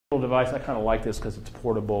device. I kind of like this because it's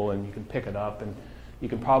portable and you can pick it up, and you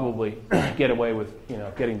can probably get away with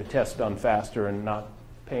getting the test done faster and not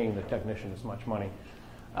paying the technician as much money.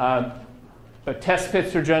 But test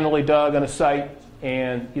pits are generally dug on a site,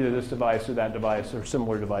 and either this device or that device or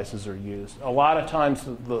similar devices are used. A lot of times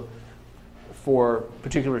for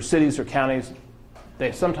particular cities or counties,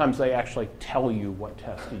 sometimes they actually tell you what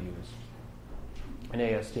test to use. An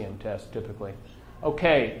ASTM test, typically.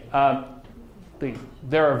 Okay,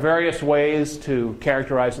 there are various ways to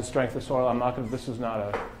characterize the strength of soil. This is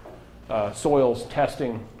not a soils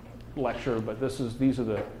testing lecture, but these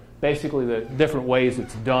are basically the different ways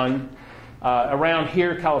it's done. Around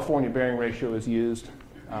here, California bearing ratio is used.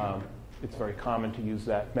 It's very common to use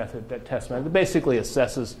that method, that test method. It basically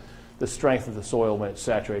assesses the strength of the soil when it's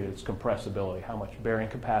saturated, its compressibility, how much bearing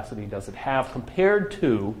capacity does it have compared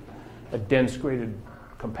to a dense graded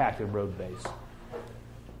compacted road base.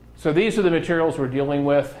 So these are the materials we're dealing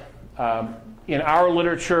with. In our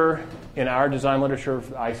literature, in our design literature, for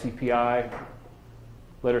the ICPI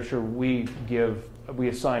literature, we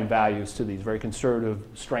assign values to these, very conservative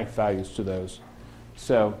strength values to those.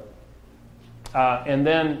 So, and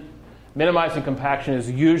then minimizing compaction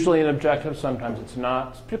is usually an objective. Sometimes it's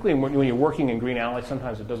not. Particularly when you're working in green alleys,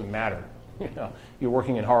 sometimes it doesn't matter. You're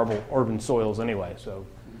working in horrible urban soils anyway. So,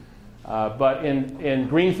 but in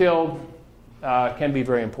greenfield can be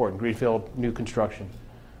very important. Greenfield, new construction,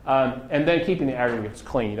 and then keeping the aggregates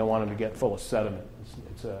clean. You don't want them to get full of sediment.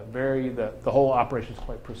 It's the whole operation is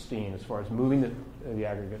quite pristine as far as moving the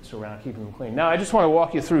aggregates around, keeping them clean. Now, I just want to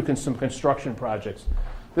walk you through some construction projects.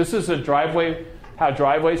 This is a driveway. How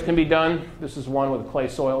driveways can be done. This is one with clay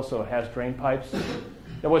soil, so it has drain pipes.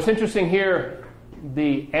 Now, what's interesting here,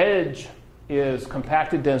 the edge is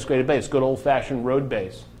compacted dense graded base, good old-fashioned road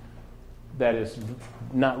base that is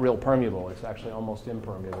not real permeable. It's actually almost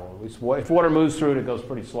impermeable. At least if water moves through it, it goes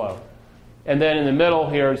pretty slow. And then in the middle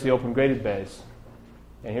here is the open graded base.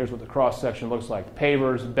 And here's what the cross-section looks like.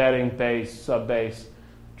 Pavers, bedding, base, sub-base,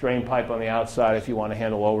 drain pipe on the outside if you want to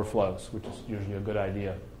handle overflows, which is usually a good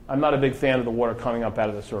idea. I'm not a big fan of the water coming up out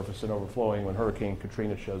of the surface and overflowing when Hurricane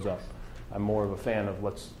Katrina shows up. I'm more of a fan of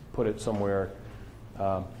let's put it somewhere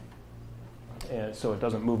and so it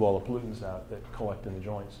doesn't move all the pollutants out that collect in the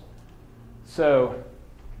joints. So,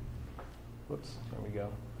 whoops, there we go.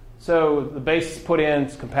 So the base is put in,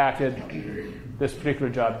 it's compacted. This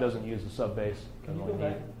particular job doesn't use the sub-base. Can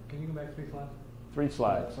you go back 3 slides? 3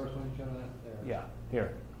 slides. The first one you showed that there. Yeah,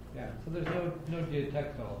 here. Yeah, so there's no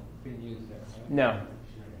geotextile being used there, right? No.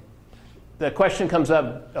 The question comes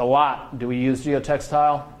up a lot, do we use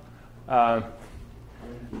geotextile?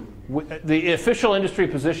 The official industry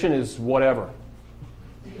position is whatever.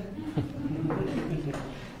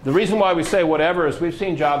 The reason why we say whatever is we've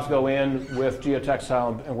seen jobs go in with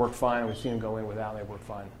geotextile and work fine, and we've seen them go in without and they work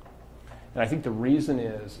fine. And I think the reason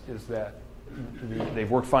is that they've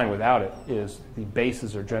worked fine without it is the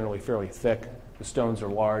bases are generally fairly thick, the stones are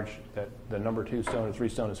large, that the number 2 stone or 3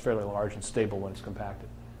 stone is fairly large and stable when it's compacted.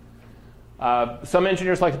 Some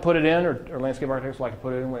engineers like to put it in, or landscape architects like to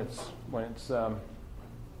put it in when it's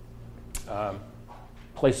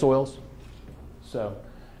clay soils. So,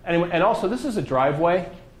 anyway, and also this is a driveway.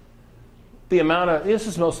 The amount of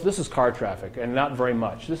this is car traffic and not very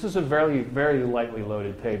much. This is a very very lightly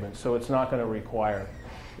loaded pavement, so it's not going to require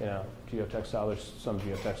geotextile. There's some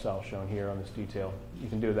geotextile shown here on this detail. You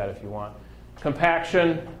can do that if you want.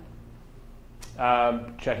 Compaction,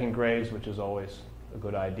 checking grades, which is always a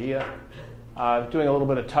good idea. Doing a little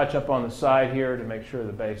bit of touch up on the side here to make sure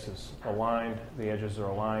the base is aligned, the edges are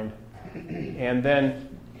aligned. And then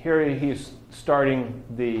here he's starting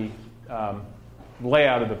the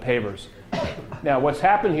layout of the pavers. Now what's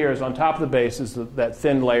happened here is on top of the base is that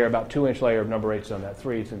thin layer, about 2-inch layer of number 8 stone, that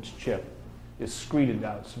 3/8-inch chip is screeded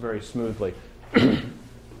out very smoothly. And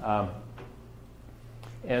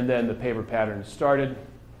then the paver pattern is started.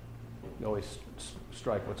 You always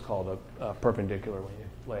strike what's called a perpendicular when you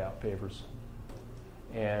lay out pavers.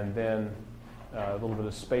 And then a little bit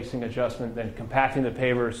of spacing adjustment, then compacting the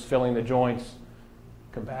pavers, filling the joints,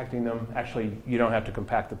 compacting them. Actually, you don't have to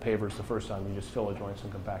compact the pavers the first time. You just fill the joints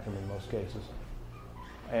and compact them in most cases.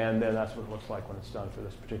 And then that's what it looks like when it's done for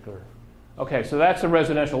this particular. Okay, so that's the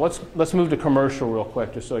residential. Let's move to commercial real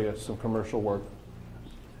quick, just so you have some commercial work.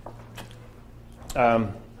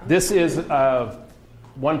 This is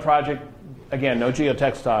one project. Again, no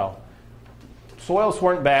geotextile. Soils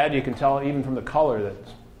weren't bad. You can tell even from the color that it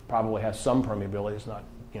probably has some permeability. It's not,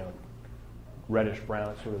 reddish brown.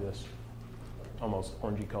 It's sort of this almost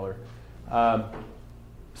orangey color.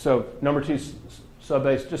 So number 2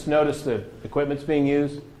 subbase. Just notice the equipment's being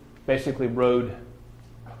used. Basically road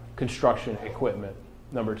construction equipment.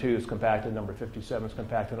 number 2 is compacted, number 57 is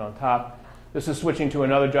compacted on top. This is switching to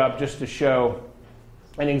another job just to show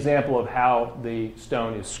an example of how the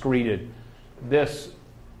stone is screeded. This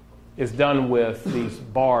is done with these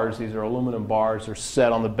bars. These are aluminum bars. They're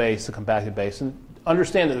set on the base, the compacted base. And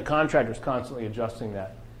understand that the contractor is constantly adjusting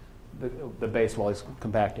that, the base while he's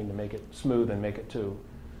compacting to make it smooth and make it to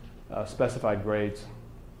specified grades.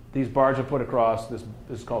 These bars are put across. This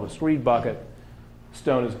is called a screed bucket.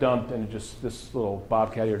 Stone is dumped, and this little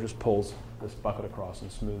bobcat here just pulls this bucket across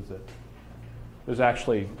and smooths it. There's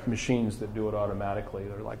actually machines that do it automatically.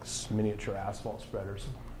 They're like miniature asphalt spreaders.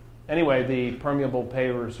 Anyway, the permeable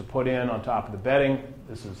pavers are put in on top of the bedding.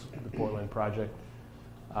 This is the Portland project.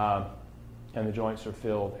 And the joints are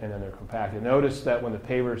filled, and then they're compacted. Notice that when the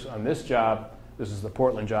pavers on this job, this is the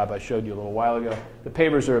Portland job I showed you a little while ago, the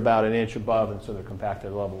pavers are about an inch above, and so they're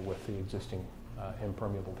compacted level with the existing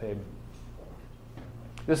impermeable pavement.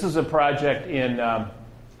 This is a project in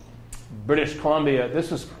British Columbia.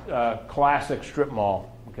 This is a classic strip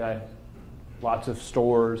mall, okay? Lots of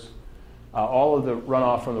stores. All of the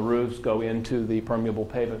runoff from the roofs go into the permeable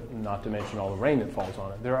pavement, not to mention all the rain that falls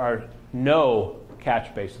on it. There are no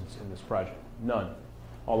catch basins in this project, none.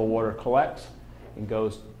 All the water collects and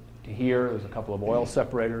goes to here. There's a couple of oil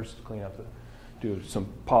separators to clean up, do some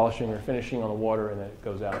polishing or finishing on the water, and then it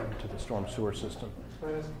goes out into the storm sewer system.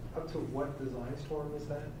 Up to what design storm is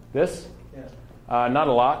that? This? Yeah. Not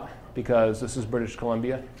a lot, because this is British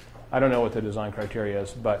Columbia. I don't know what the design criteria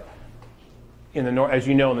is, but in the as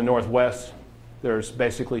you know, in the Northwest, there's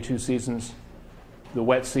basically 2 seasons: the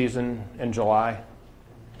wet season and July.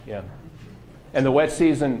 Yeah, and the wet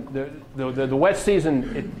season, the wet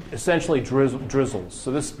season, it essentially drizzles.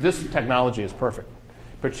 So this technology is perfect.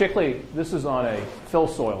 Particularly, this is on a fill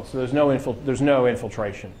soil, so there's no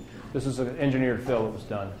infiltration. This is an engineered fill that was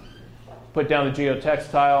done. Put down the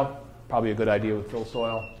geotextile, probably a good idea with fill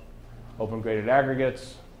soil. Open graded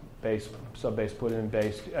aggregates, base, sub-base put in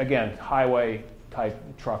base. Again, highway type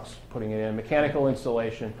trucks putting it in. Mechanical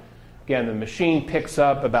installation. Again, the machine picks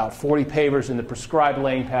up about 40 pavers in the prescribed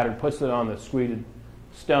laying pattern, puts it on the screeded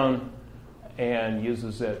stone, and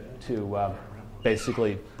uses it to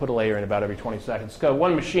basically put a layer in about every 20 seconds. So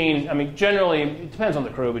one machine, I mean, generally, it depends on the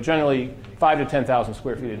crew, but generally 5,000 to 10,000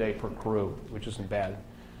 square feet a day per crew, which isn't bad.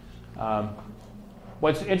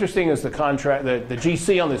 What's interesting is the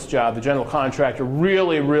GC on this job, the general contractor,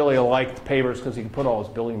 really liked the pavers because he can put all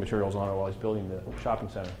his building materials on it while he's building the shopping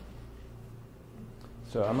center.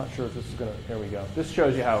 So I'm not sure if this is going to, here we go. This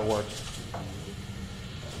shows you how it works.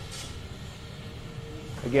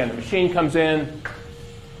 Again, the machine comes in,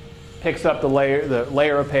 picks up the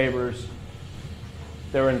layer of pavers.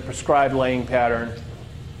 They're in a prescribed laying pattern.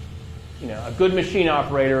 You know, a good machine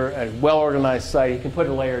operator at a well-organized site, he can put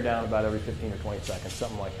a layer down about every 15 or 20 seconds,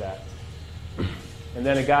 something like that. And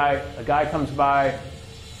then a guy comes by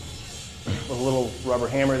with a little rubber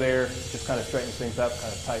hammer there, just kind of straightens things up,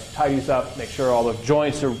 kind of tidies up, make sure all the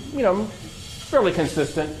joints are, you know, fairly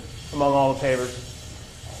consistent among all the pavers.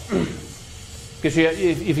 Because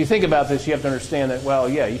if you think about this, you have to understand that, well,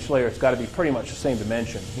 yeah, each layer has got to be pretty much the same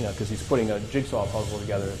dimension, you know, because he's putting a jigsaw puzzle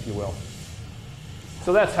together, if you will.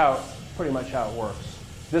 So that's pretty much how it works.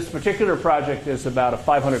 This particular project is about a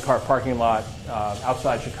 500-car parking lot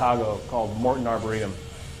outside Chicago called Morton Arboretum,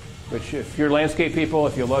 which if you're landscape people,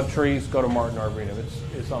 if you love trees, go to Morton Arboretum.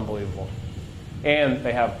 It's unbelievable. And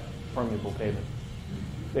they have permeable pavement.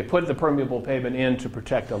 They put the permeable pavement in to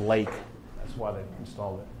protect a lake. That's why they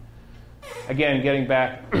installed it. Again, getting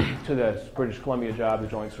back to the British Columbia job, the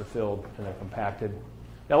joints are filled and they're compacted.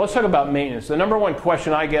 Now let's talk about maintenance. The number one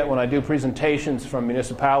question I get when I do presentations from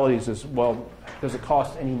municipalities is, well, does it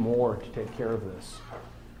cost any more to take care of this?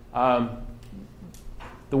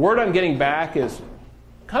 The word I'm getting back is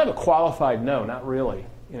kind of a qualified no, not really.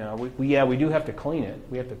 You know, we do have to clean it.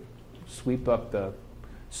 We have to sweep up the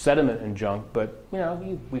sediment and junk, but you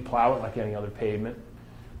know, we plow it like any other pavement.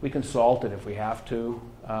 We can salt it if we have to.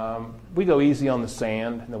 We go easy on the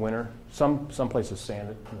sand in the winter. Some places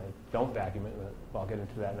sand it and they don't vacuum it. I'll get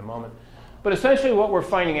into that in a moment. But essentially what we're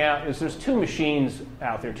finding out is there's 2 machines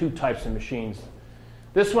out there, 2 types of machines.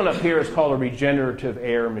 This one up here is called a regenerative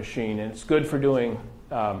air machine, and it's good for doing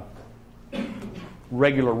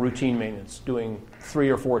regular routine maintenance, doing 3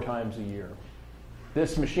 or 4 times a year.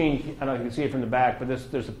 This machine, I don't know if you can see it from the back, but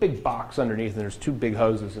there's a big box underneath, and there's 2 big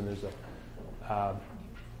hoses, and there's a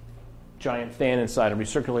giant fan inside, and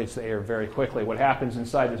recirculates the air very quickly. What happens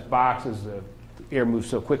inside this box is the air moves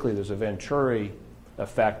so quickly, there's a Venturi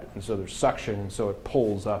effect, and so there's suction, and so it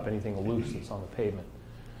pulls up anything loose that's on the pavement.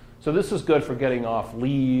 So this is good for getting off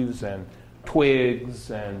leaves and twigs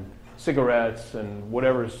and cigarettes and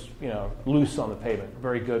whatever's loose on the pavement.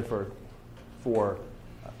 Very good for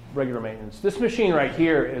regular maintenance. This machine right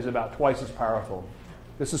here is about twice as powerful.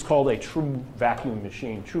 This is called a true vacuum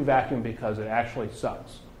machine. True vacuum because it actually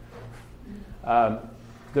sucks.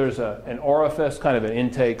 There's an orifice, kind of an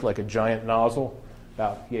intake, like a giant nozzle,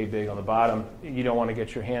 about yay big on the bottom. You don't want to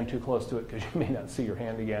get your hand too close to it because you may not see your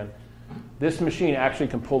hand again. This machine actually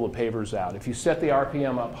can pull the pavers out. If you set the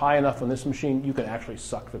RPM up high enough on this machine, you can actually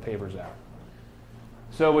suck the pavers out.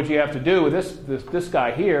 So what you have to do with this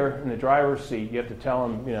guy here in the driver's seat, you have to tell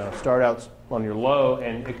him, start out on your low,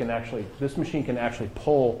 and this machine can actually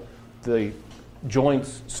pull the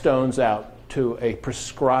joints, stones out to a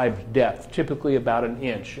prescribed depth, typically about 1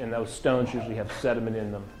 inch, and those stones usually have sediment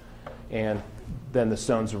in them, and then the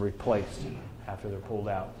stones are replaced after they're pulled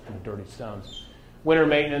out, the dirty stones. Winter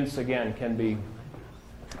maintenance, again, can be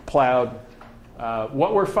plowed.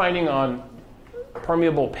 What we're finding on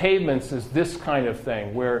permeable pavements is this kind of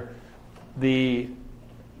thing, where the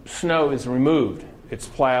snow is removed. It's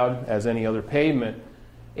plowed as any other pavement,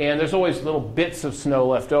 and there's always little bits of snow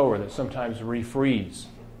left over that sometimes refreeze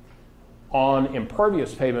on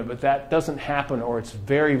impervious pavement, but that doesn't happen, or it's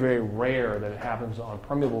very, very rare that it happens on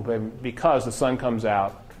permeable pavement because the sun comes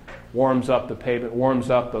out, warms up the pavement, warms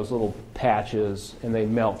up those little patches, and they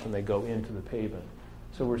melt and they go into the pavement.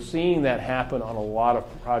 So we're seeing that happen on a lot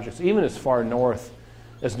of projects, even as far north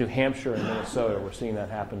as New Hampshire and Minnesota. We're seeing that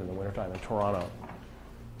happen in the wintertime in Toronto.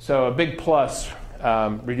 So a big plus,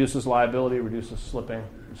 reduces liability, reduces slipping,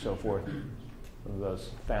 and so forth. Of those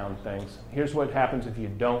found things. Here's what happens if you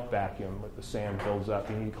don't vacuum, but the sand builds up.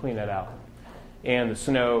 You need to clean that out. And the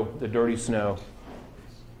snow, the dirty snow,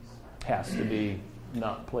 has to be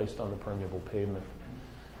not placed on the permeable pavement.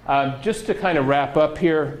 Just to kind of wrap up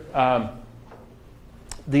here,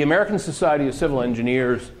 the American Society of Civil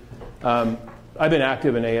Engineers, I've been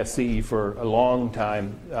active in ASCE for a long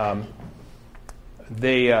time.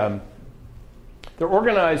 They're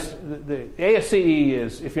organized. The ASCE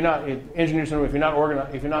is, if you're not engineers, if you're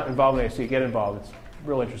not involved in ASCE, get involved. It's a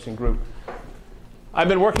real interesting group. I've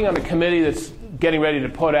been working on a committee that's getting ready to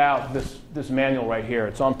put out this manual right here.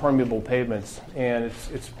 It's on permeable pavements, and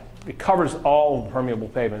it covers all permeable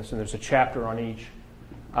pavements, and there's a chapter on each.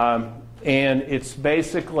 And it's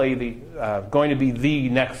basically going to be the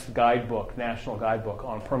next guidebook, national guidebook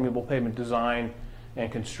on permeable pavement design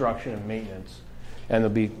and construction and maintenance. And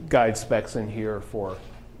there'll be guide specs in here for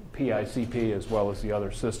PICP as well as the other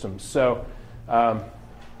systems. So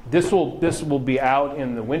this will be out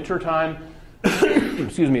in the winter time.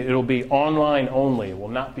 Excuse me. It'll be online only. It will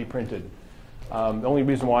not be printed. The only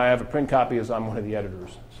reason why I have a print copy is I'm one of the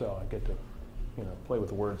editors, so I get to play with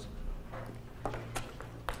the words.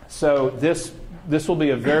 So this will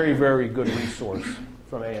be a very, very good resource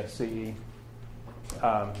from ASCE.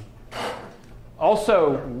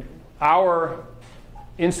 Also, our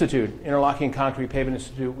institute, Interlocking Concrete Pavement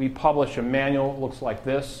Institute, we publish a manual. It looks like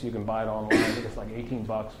this. You can buy it online. I think it's like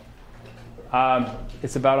 $18.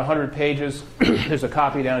 It's about 100 pages. There's a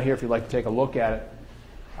copy down here if you'd like to take a look at it.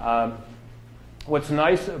 What's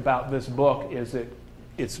nice about this book is that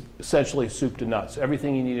it's essentially soup to nuts.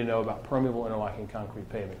 Everything you need to know about permeable interlocking concrete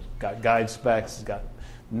pavements. It's got guide specs. It's got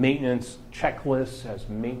maintenance checklists. Has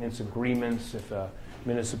maintenance agreements if a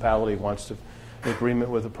municipality wants to agreement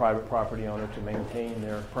with a private property owner to maintain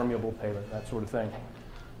their permeable pavement, that sort of thing.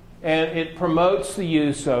 And it promotes the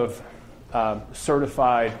use of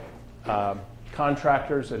certified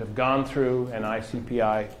contractors that have gone through an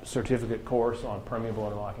ICPI certificate course on permeable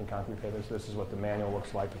interlocking concrete pavements. This is what the manual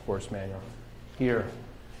looks like, the course manual here.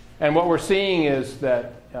 And what we're seeing is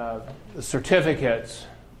that the certificates,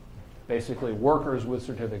 basically workers with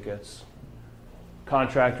certificates,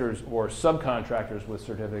 contractors or subcontractors with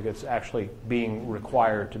certificates actually being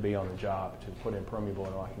required to be on the job to put in permeable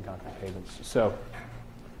interlocking concrete pavements. So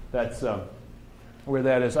that's where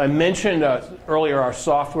that is. I mentioned earlier our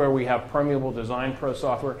software. We have Permeable Design Pro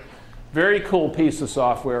software. Very cool piece of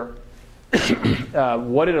software.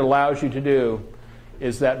 What it allows you to do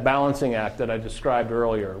is that balancing act that I described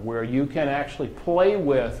earlier, where you can actually play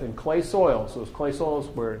with in clay soils, those clay soils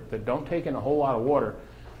that don't take in a whole lot of water.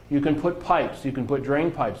 You can put pipes, you can put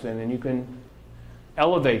drain pipes in, and you can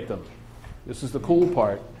elevate them. This is the cool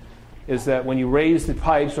part, is that when you raise the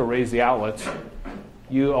pipes or raise the outlets,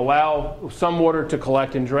 you allow some water to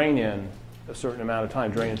collect and drain in a certain amount of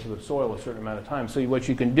time, drain into the soil a certain amount of time. So what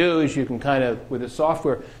you can do is you can kind of, with this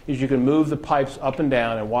software, is you can move the pipes up and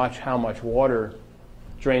down and watch how much water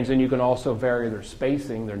drains in. You can also vary their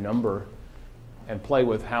spacing, their number, and play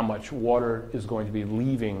with how much water is going to be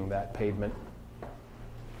leaving that pavement.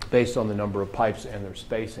 based on the number of pipes and their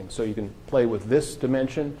spacing. So you can play with this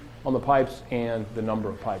dimension on the pipes and the number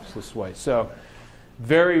of pipes this way. So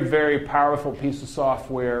very, very powerful piece of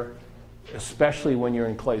software, especially when you're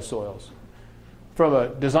in clay soils. From a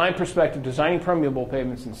design perspective, designing permeable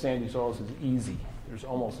pavements in sandy soils is easy. There's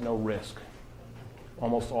almost no risk.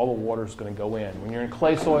 Almost all the water is going to go in. When you're in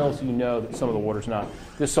clay soils, you know that some of the water's not.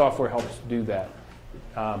 This software helps do that.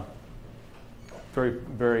 Very,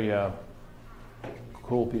 very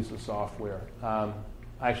cool piece of software. I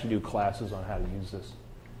actually do classes on how to use this.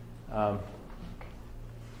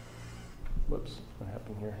 Whoops, what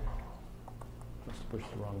happened here? Must have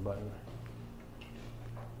pushed the wrong button.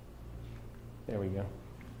 There we go.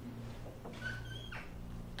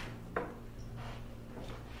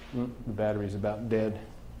 The battery's about dead.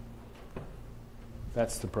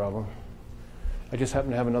 That's the problem. I just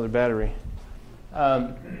happen to have another battery.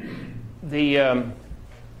 The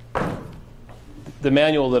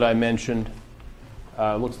manual that I mentioned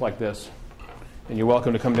looks like this, and you're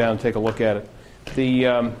welcome to come down and take a look at it.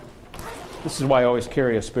 This is why I always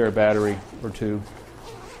carry a spare battery or two,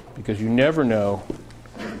 because you never know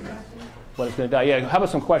when it's going to die. Yeah, how about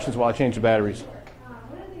some questions while I change the batteries? One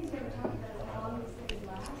of the things we haven't talked about is how long these things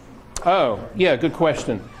last. Oh, yeah, good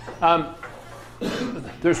question.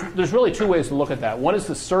 There's really two ways to look at that. One is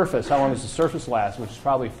the surface. How long does the surface last, which is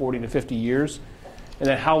probably 40 to 50 years. And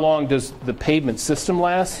then how long does the pavement system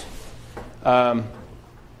last? The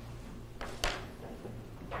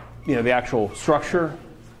actual structure.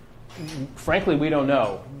 Frankly, we don't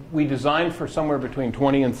know. We designed for somewhere between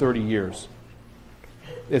 20 and 30 years.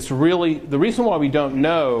 It's really, the reason why we don't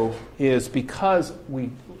know is because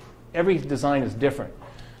every design is different.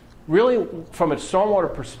 Really, from a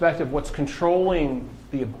stormwater perspective, what's controlling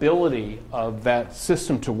the ability of that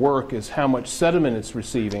system to work is how much sediment it's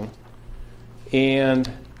receiving and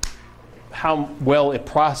how well it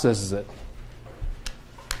processes it.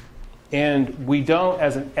 And we don't,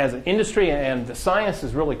 as an industry, and the science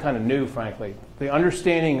is really kind of new, frankly. The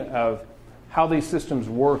understanding of how these systems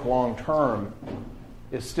work long term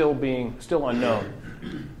is still unknown.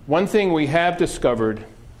 One thing we have discovered,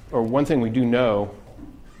 or one thing we do know,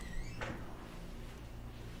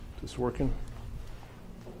 is this working?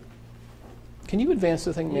 Can you advance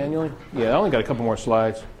the thing manually? Yeah, I only got a couple more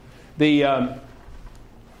slides. The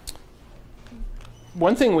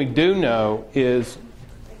one thing we do know is,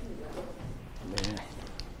 there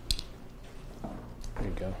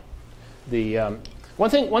you go. The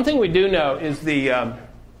one thing we do know is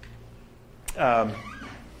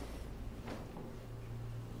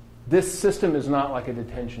this system is not like a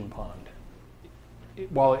detention pond.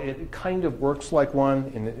 While it kind of works like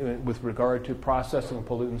one with regard to processing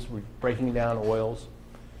pollutants, breaking down oils,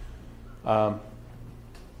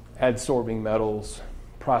 adsorbing metals,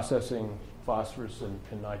 processing phosphorus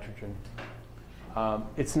and nitrogen,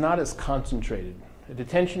 it's not as concentrated.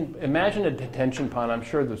 Imagine a detention pond. I'm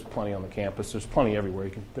sure there's plenty on the campus. There's plenty everywhere.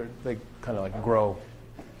 They kind of like grow.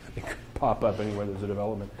 They pop up anywhere there's a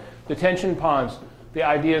development. Detention ponds, the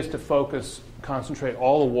idea is to concentrate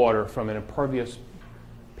all the water from an impervious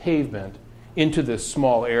pavement into this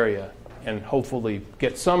small area and hopefully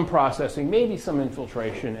get some processing, maybe some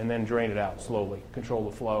infiltration, and then drain it out slowly. Control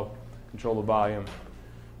the flow, control the volume,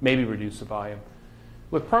 maybe reduce the volume.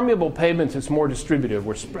 With permeable pavements, it's more distributive.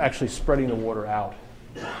 We're actually spreading the water out.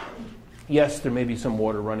 Yes, there may be some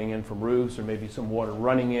water running in from roofs, there may be some water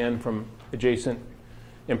running in from adjacent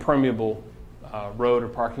impermeable road or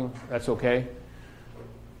parking. That's okay.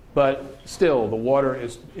 But still, the water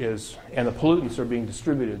is and the pollutants are being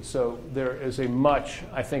distributed. So there is much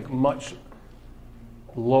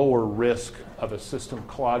lower risk of a system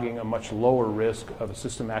clogging, a much lower risk of a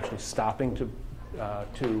system actually stopping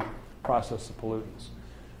to process the pollutants.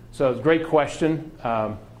 So it's a great question.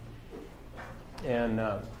 Kind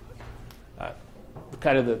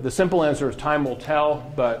of the simple answer is time will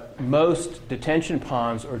tell, but most detention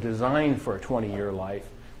ponds are designed for a 20-year life.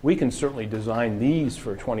 We can certainly design these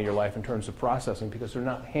for a 20-year life in terms of processing because they're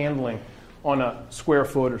not handling on a square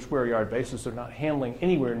foot or square yard basis, they're not handling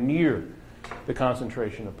anywhere near the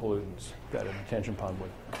concentration of pollutants that a detention pond would.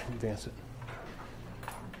 Advance it.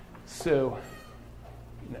 So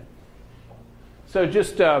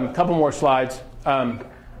just a couple more slides.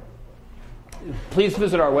 Please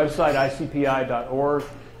visit our website, ICPI.org.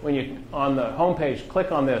 When you on the homepage,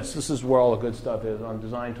 click on this. This is where all the good stuff is on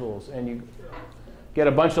design tools, and you get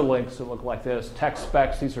a bunch of links that look like this. Tech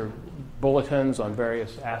specs, these are bulletins on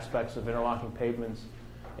various aspects of interlocking pavements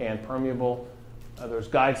and permeable. There's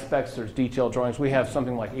guide specs, there's detailed drawings. We have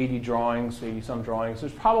something like 80 drawings, 80-some drawings.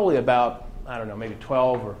 There's probably about, I don't know, maybe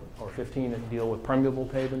 12 or 15 that deal with permeable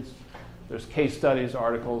pavements. There's case studies,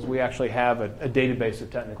 articles. We actually have a database of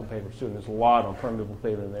technical papers too, and there's a lot on permeable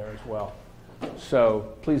pavement in there as well.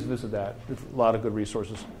 So please visit that. There's a lot of good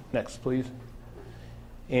resources. Next, please.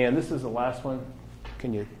 And this is the last one.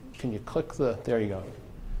 Can you click the? There you go.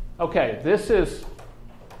 Okay, this is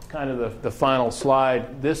kind of the final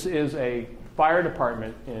slide. This is a fire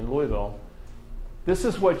department in Louisville. This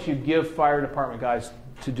is what you give fire department guys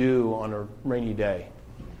to do on a rainy day.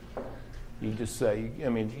 You just say,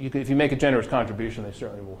 if you make a generous contribution, they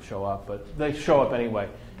certainly will show up, but they show up anyway.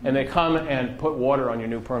 And they come and put water on your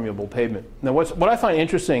new permeable pavement. Now, what I find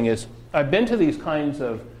interesting is I've been to these kinds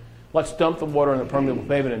of let's dump the water on the permeable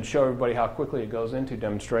pavement and show everybody how quickly it goes into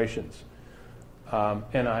demonstrations.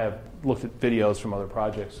 And I have looked at videos from other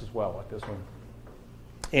projects as well, like this one.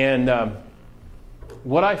 And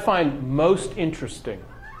what I find most interesting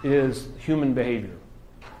is human behavior.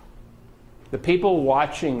 The people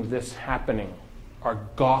watching this happening are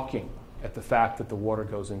gawking at the fact that the water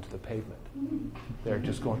goes into the pavement. They're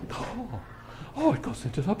just going, oh, it goes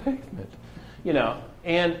into the pavement.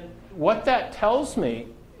 And what that tells me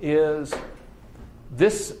is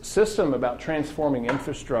this system about transforming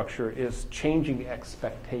infrastructure is changing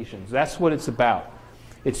expectations. That's what it's about.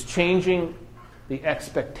 It's changing the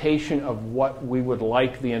expectation of what we would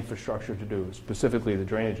like the infrastructure to do, specifically the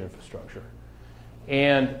drainage infrastructure.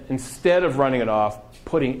 And instead of running it off,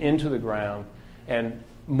 putting into the ground, and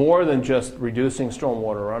more than just reducing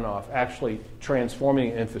stormwater runoff, actually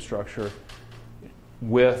transforming infrastructure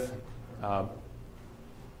with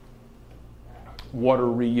water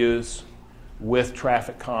reuse, with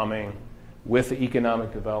traffic calming, with the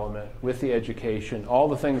economic development, with the education, all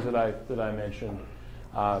the things that I mentioned,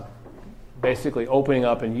 basically opening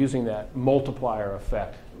up and using that multiplier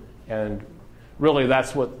effect. And really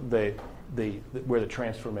that's what where the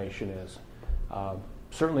transformation is.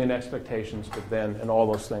 Certainly in expectations, but then in all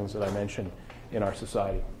those things that I mentioned in our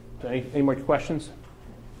society. So any more questions?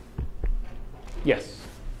 Yes?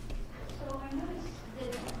 So I noticed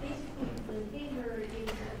that basically the paver is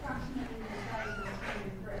approximately the size of a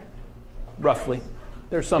standard brick. Roughly.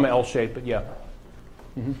 There's some L shape, but yeah.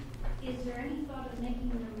 Mm-hmm. Is there any thought of making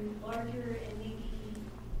them larger and maybe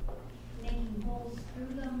making holes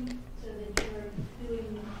through them so that you're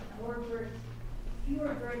doing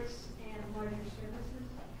fewer bricks and larger surfaces?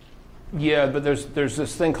 Yeah, but there's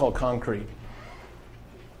this thing called concrete.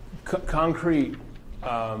 Concrete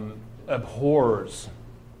abhors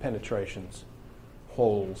penetrations,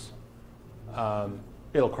 holes.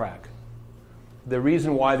 It'll crack. The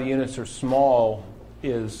reason why the units are small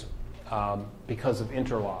is because of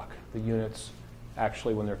interlock. The units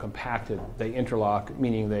actually, when they're compacted, they interlock,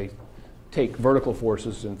 meaning they take vertical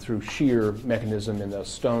forces and through shear mechanism in the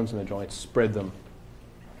stones and the joints spread them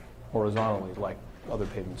horizontally like other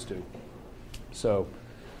pavements do. So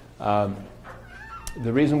the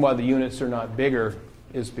reason why the units are not bigger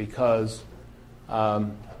is because that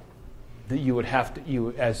you would have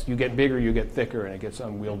to, as you get bigger, you get thicker, and it gets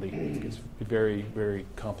unwieldy. It gets very, very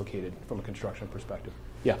complicated from a construction perspective.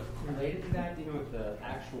 Yeah? Related to that, do you know what the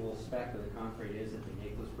actual spec of the concrete is that they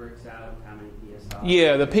make those bricks out of? How many PSI?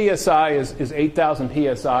 Yeah, the PSI is 8,000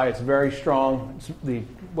 PSI. It's very strong.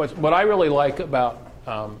 What I really like about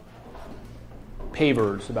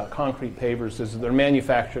pavers, about concrete pavers, is they're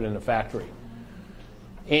manufactured in a factory.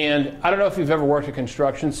 And I don't know if you've ever worked a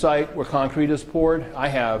construction site where concrete is poured. I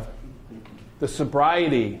have. The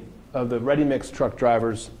sobriety of the ready-mix truck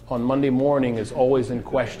drivers on Monday morning is always in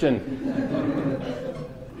question.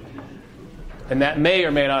 And that may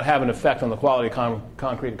or may not have an effect on the quality of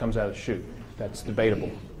concrete that comes out of the chute. That's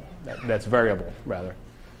debatable. That's variable, rather.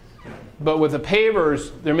 But with the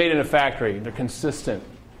pavers, they're made in a factory. They're consistent.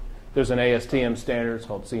 There's an ASTM standard, it's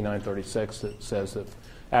called C936, that says that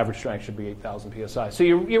average strength should be 8,000 PSI. So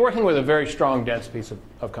you're working with a very strong, dense piece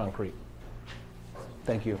of concrete.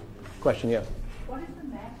 Thank you. Question, yeah? What is the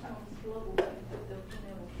maximum slope of the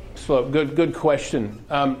permeable Slope, good question.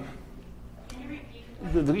 Can you repeat?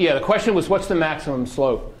 The question was, what's the maximum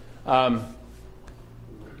slope? I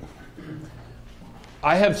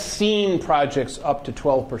have seen projects up to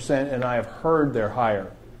 12%, and I have heard they're higher.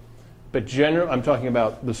 But I'm talking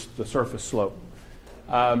about the surface slope.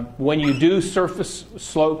 When you do surface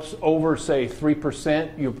slopes over, say,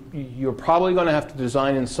 3%, you're probably going to have to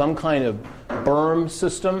design in some kind of berm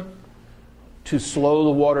system to slow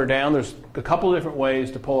the water down. There's a couple of different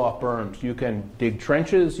ways to pull off berms. You can dig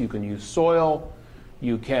trenches. You can use soil.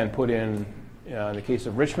 You can put in the case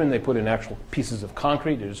of Richmond, they put in actual pieces of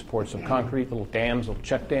concrete to support some concrete, little dams, little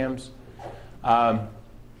check dams. But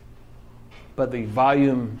the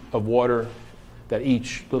volume of water that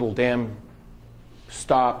each little dam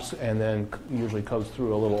stops and then usually goes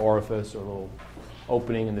through a little orifice or a little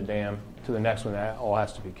opening in the dam to the next one. That all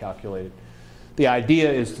has to be calculated. The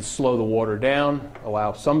idea is to slow the water down,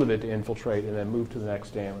 allow some of it to infiltrate, and then move to the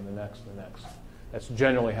next dam and the next and the next. That's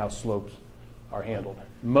generally how slopes are handled.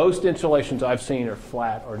 Most installations I've seen are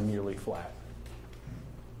flat or nearly flat.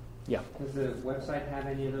 Yeah. Does the website have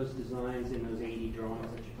any of those designs in those 80 drawings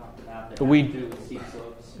that you talked about that We- have to do with steep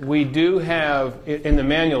slopes? We do have, in the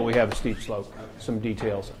manual, we have a steep slope, some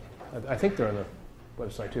details. I think they're on the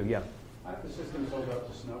website too, yeah. How do the systems hold up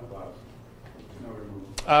to snow plows, snow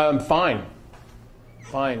removal?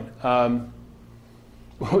 Fine.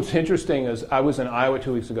 What's interesting is I was in Iowa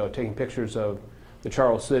 2 weeks ago taking pictures of the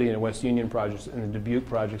Charles City and the West Union projects and the Dubuque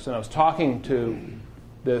projects, and I was talking to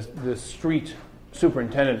the street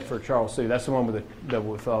superintendent for Charles City. That's the one with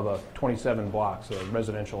the 27 blocks, a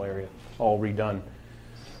residential area, all redone.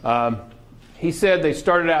 He said they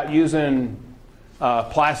started out using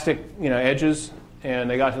plastic, edges, and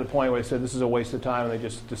they got to the point where they said this is a waste of time, and they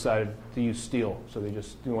just decided to use steel. So they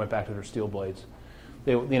just went back to their steel blades.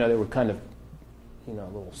 They were kind of, a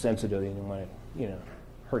little sensitive. They didn't want to,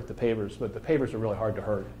 hurt the pavers, but the pavers are really hard to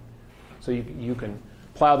hurt. So you can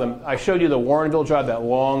plow them. I showed you the Warrenville Drive, that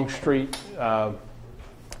long street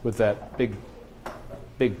with that big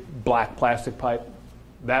black plastic pipe.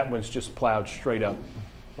 That one's just plowed straight up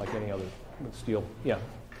like any other with steel. Yeah.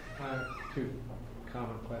 Two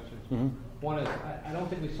common questions. Mm-hmm. One is, I don't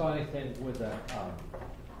think we saw anything with the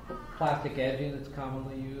plastic edging that's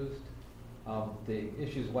commonly used. The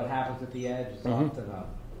issue is what happens at the edge. It's often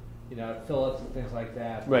fillets and things like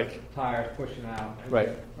that. Right. Tires pushing out. Right.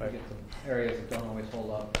 You get some areas that don't always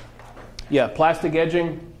hold up. Yeah, plastic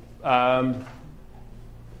edging. I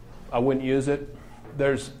wouldn't use it.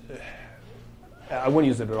 I wouldn't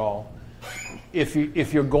use it at all. If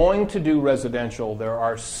you're going to do residential, there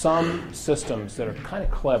are some systems that are kind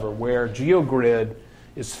of clever where geogrid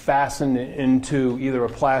is fastened into either a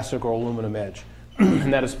plastic or aluminum edge,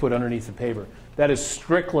 and that is put underneath the paver. That is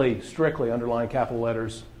strictly underlying capital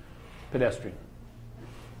letters, pedestrian.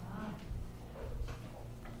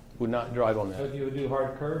 Would not drive on that. So you would do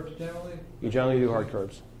hard curves generally? You generally do hard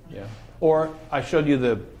curves, yeah. Or I showed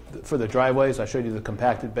you for the driveways, I showed you the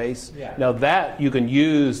compacted base. Yeah. Now that you can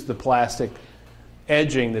use the plastic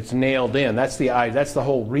edging that's nailed in. That's the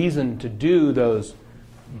whole reason to do those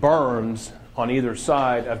berms on either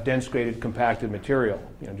side of dense graded compacted material.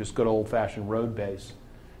 Just good old-fashioned road base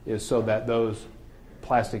is so that those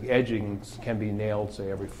plastic edgings can be nailed,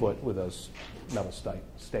 say, every foot with those metal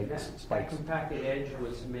That spikes. compacted edge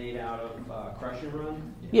was made out of crush and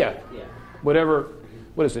run? Yeah. Yeah. Whatever.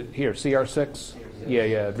 What is it here? CR6?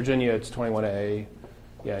 Yeah. Virginia, it's 21A.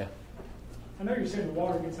 Yeah. I know you're saying the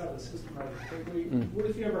water gets out of the system rather quickly. What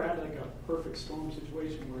if you ever had like a perfect storm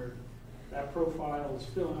situation where that profile is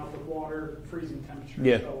filling up with water, freezing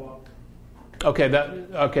temperatures go up? Okay.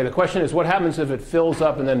 The question is, what happens if it fills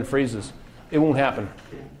up and then freezes? It won't happen.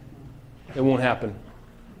 It won't happen.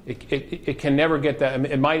 It can never get that. I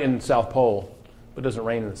mean, it might in the South Pole, but it doesn't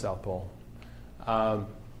rain in the South Pole.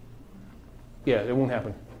 It won't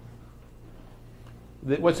happen.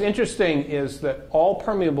 What's interesting is that all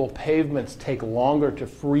permeable pavements take longer to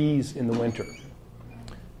freeze in the winter.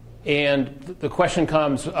 And the question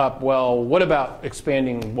comes up, well, what about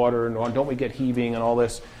expanding water, and don't we get heaving and all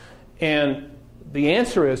this? And the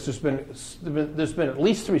answer is there's been at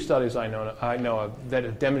least 3 studies I know of that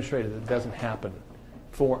have demonstrated that it doesn't happen.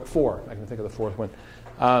 Four, I can think of the 4th one.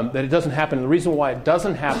 That it doesn't happen. And the reason why it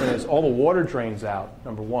doesn't happen is all the water drains out,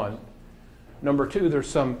 number 1. Number 2,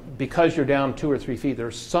 because you're down 2 or 3 feet,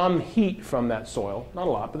 there's some heat from that soil, not a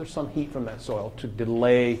lot, but there's some heat from that soil to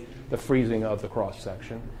delay the freezing of the cross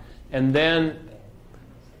section. And then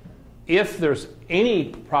if there's any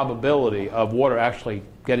probability of water actually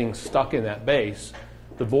getting stuck in that base,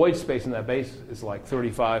 the void space in that base is like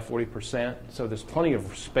 35, 40%. So there's plenty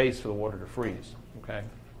of space for the water to freeze. Okay,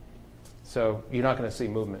 so you're not going to see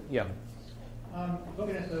movement. Yeah.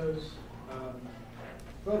 Looking at those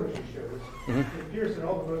photos you showed us, it appears that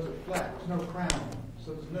all the roads are flat. There's no crown,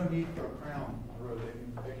 so there's no need for a crown road.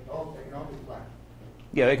 They can all be flat.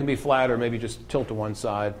 Yeah, they can be flat or maybe just tilt to one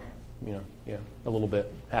side. A little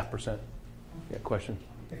bit, 0.5%. Yeah, question.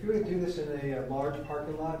 If you were to do this in a large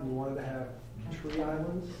parking lot and you wanted to have tree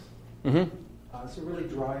islands, it's a really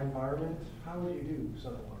dry environment, how would you do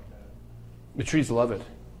something like that? The trees love it.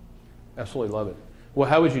 Absolutely love it. Well,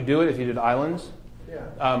 how would you do it if you did islands?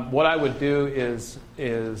 Yeah. What I would do is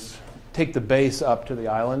take the base up to the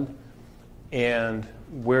island, and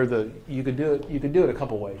you could do it a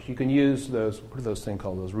couple ways. You can use those, what are those things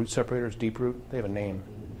called? Those root separators, deep root. They have a name.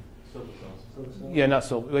 Yeah, not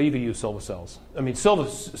silver. Well, you could use silver cells. I mean, silver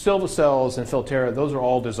cells and Filterra, those are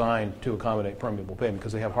all designed to accommodate permeable pavement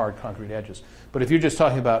because they have hard concrete edges. But if you're just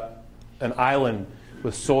talking about an island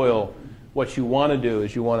with soil, what you want to do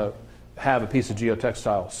is you want to have a piece of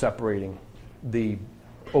geotextile separating the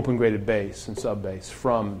open graded base and subbase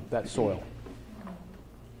from that soil.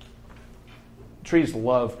 Trees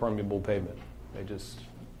love permeable pavement.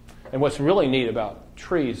 And what's really neat about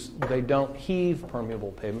trees, they don't heave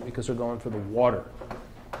permeable pavement because they're going for the water.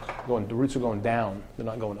 The roots are going down. They're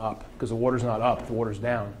not going up because the water's not up. The water's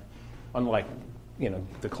down. Unlike,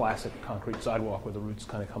 the classic concrete sidewalk where the roots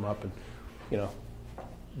kind of come up and,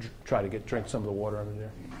 try to drink some of the water under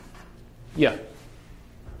there. Yeah.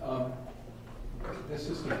 This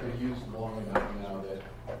system been used long enough now that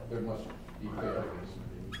there must be failures.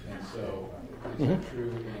 And so, is that true?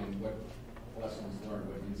 And what lessons learned,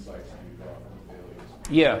 what insights have you got from the failures?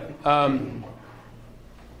 Yeah.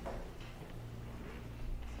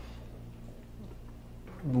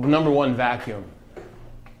 Number one, vacuum.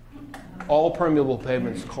 All permeable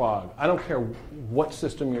pavements clog. I don't care what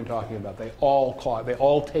system you're talking about. They all clog. They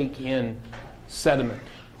all take in sediment.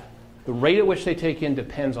 The rate at which they take in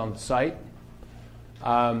depends on the site.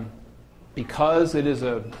 Because it is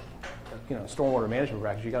a stormwater management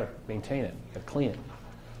practice, you got to maintain it. You got to clean it.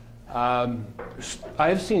 I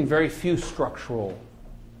have seen very few structural.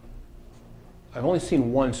 I've only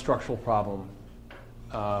seen one structural problem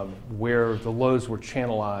where the loads were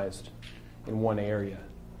channelized in one area,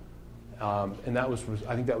 and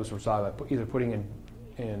I think that was resolved by either putting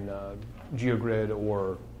in geogrid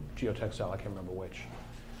or geotextile. I can't remember which.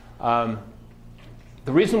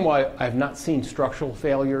 The reason why I've not seen structural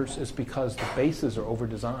failures is because the bases are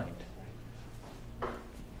over-designed.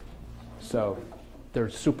 So they're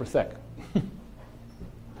super thick.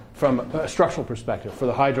 From a structural perspective. For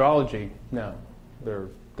the hydrology, no.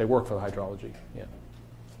 They work for the hydrology, yeah.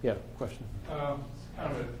 Yeah, question? It's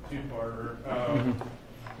kind of a two-parter.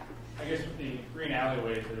 I guess with the green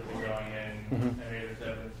alleyways that have been going in, I mean, there's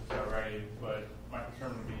evidence it's already, but my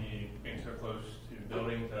concern would be being so close to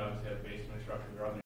buildings that obviously have basement structures or other